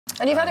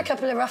And you've had a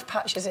couple of rough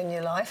patches in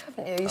your life,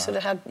 haven't you? You sort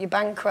of had your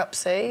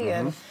bankruptcy.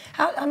 And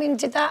how? I mean,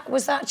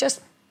 was that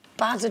just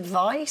bad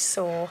advice,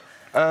 or?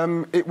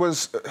 It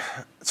was.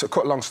 To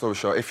cut a long story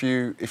short,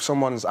 if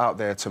someone's out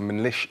there to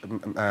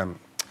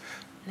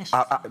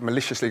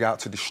maliciously out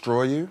to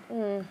destroy you,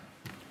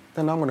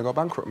 then I'm going to go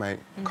bankrupt, mate.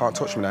 Can't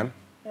touch me then.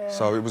 Yeah.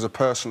 So it was a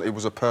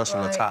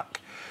personal attack.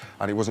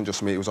 And it wasn't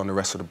just me, it was on the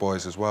rest of the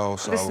boys as well.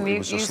 So listen, it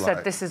was you just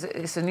said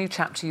it's a new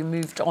chapter, you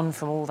moved on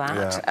from all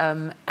that.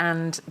 Yeah.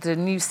 And the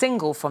new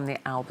single from the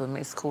album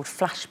is called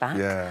Flashback.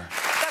 Yeah.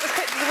 That was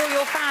pictures of all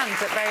your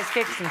fans at various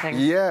gigs and things.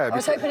 Yeah. I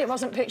was hoping it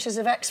wasn't pictures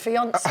of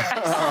ex-fiancés.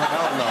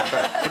 No,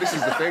 but this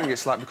is the thing,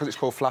 it's like, because it's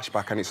called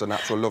Flashback and it's a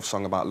natural love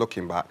song about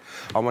looking back,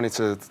 I wanted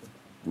to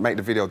make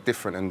the video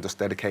different and just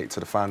dedicate it to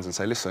the fans and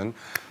say, listen,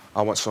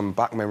 I want some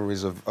back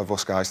memories of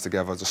us guys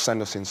together. Just send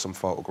us in some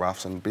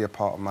photographs and be a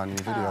part of my new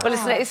video. Well,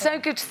 listen, it's so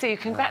good to see you.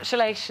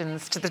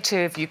 Congratulations to the two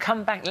of you.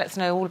 Come back and let us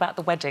know all about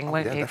the wedding,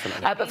 won't you?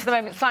 Definitely. But for the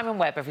moment, Simon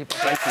Webbe, everybody.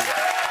 Thank you.